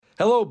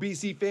Hello,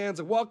 BC fans,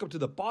 and welcome to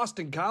the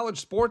Boston College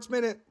Sports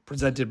Minute,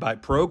 presented by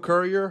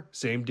ProCourier,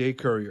 same-day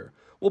courier.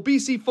 Well,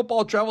 BC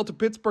football traveled to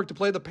Pittsburgh to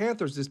play the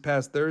Panthers this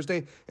past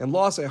Thursday and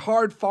lost a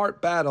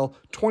hard-fought battle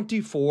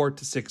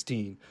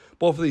 24-16.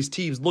 Both of these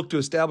teams looked to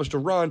establish a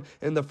run,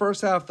 and in the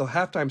first half, the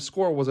halftime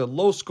score was a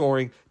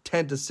low-scoring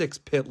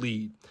 10-6 Pitt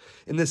lead.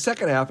 In the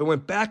second half, it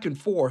went back and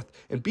forth,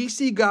 and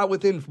BC got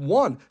within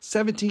one,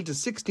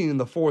 17-16 in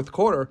the fourth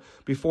quarter,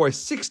 before a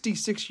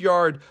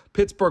 66-yard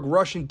Pittsburgh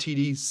rushing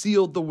TD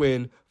sealed the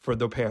win for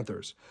the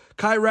Panthers.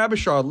 Kai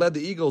Rabishar led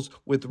the Eagles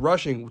with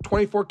rushing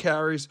 24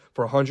 carries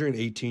for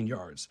 118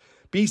 yards.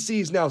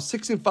 BC is now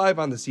 6-5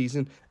 on the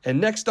season,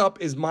 and next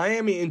up is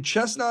Miami in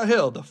Chestnut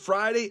Hill the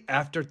Friday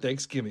after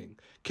Thanksgiving.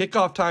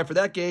 Kickoff time for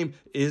that game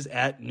is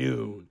at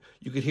noon.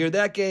 You can hear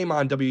that game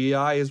on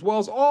WEEI as well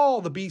as all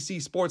the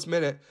BC Sports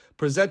Minute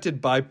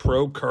presented by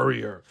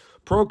ProCourier.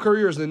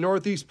 ProCourier is the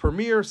Northeast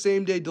premier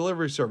same-day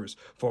delivery service.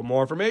 For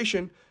more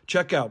information,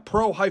 check out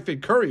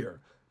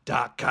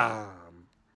pro-courier.com.